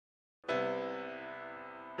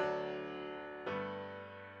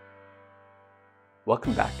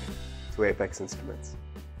Welcome back to Apex Instruments.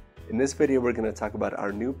 In this video, we're going to talk about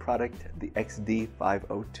our new product, the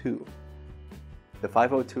XD-502. The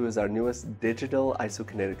 502 is our newest digital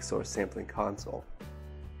isokinetic source sampling console.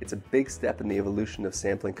 It's a big step in the evolution of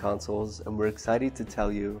sampling consoles, and we're excited to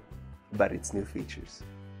tell you about its new features.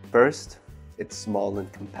 First, it's small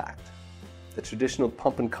and compact. The traditional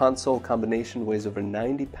pump and console combination weighs over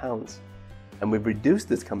 90 pounds, and we've reduced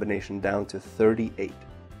this combination down to 38.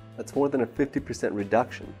 That's more than a 50%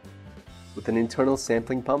 reduction. With an internal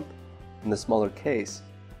sampling pump and a smaller case,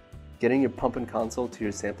 getting your pump and console to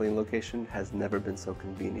your sampling location has never been so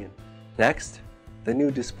convenient. Next, the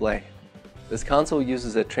new display. This console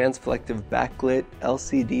uses a transflective backlit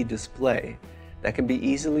LCD display that can be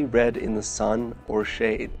easily read in the sun or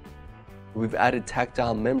shade. We've added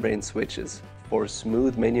tactile membrane switches for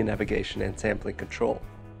smooth menu navigation and sampling control.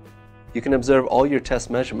 You can observe all your test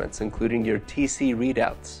measurements, including your TC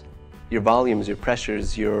readouts, your volumes, your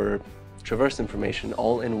pressures, your traverse information,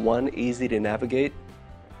 all in one easy-to-navigate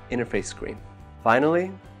interface screen.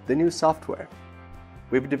 Finally, the new software.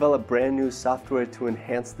 We've developed brand new software to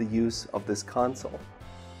enhance the use of this console.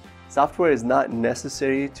 Software is not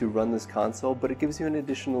necessary to run this console, but it gives you an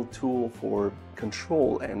additional tool for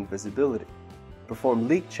control and visibility. Perform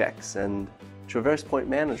leak checks and traverse point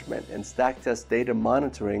management and stack test data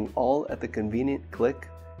monitoring, all at the convenient click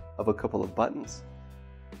of a couple of buttons.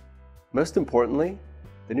 Most importantly,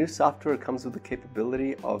 the new software comes with the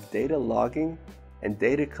capability of data logging and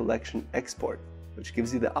data collection export, which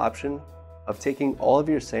gives you the option of taking all of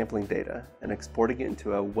your sampling data and exporting it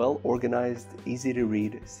into a well-organized,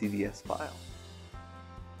 easy-to-read CVS file.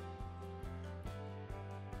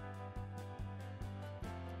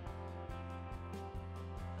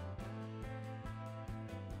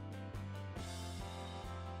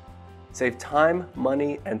 Save time,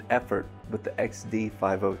 money, and effort with the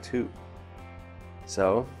XD-502.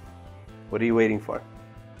 So, what are you waiting for?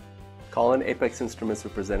 Call an Apex Instruments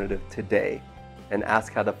representative today and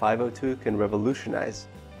ask how the 502 can revolutionize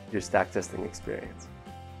your stack testing experience.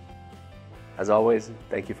 As always,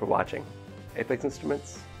 thank you for watching. Apex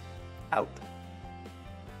Instruments, out.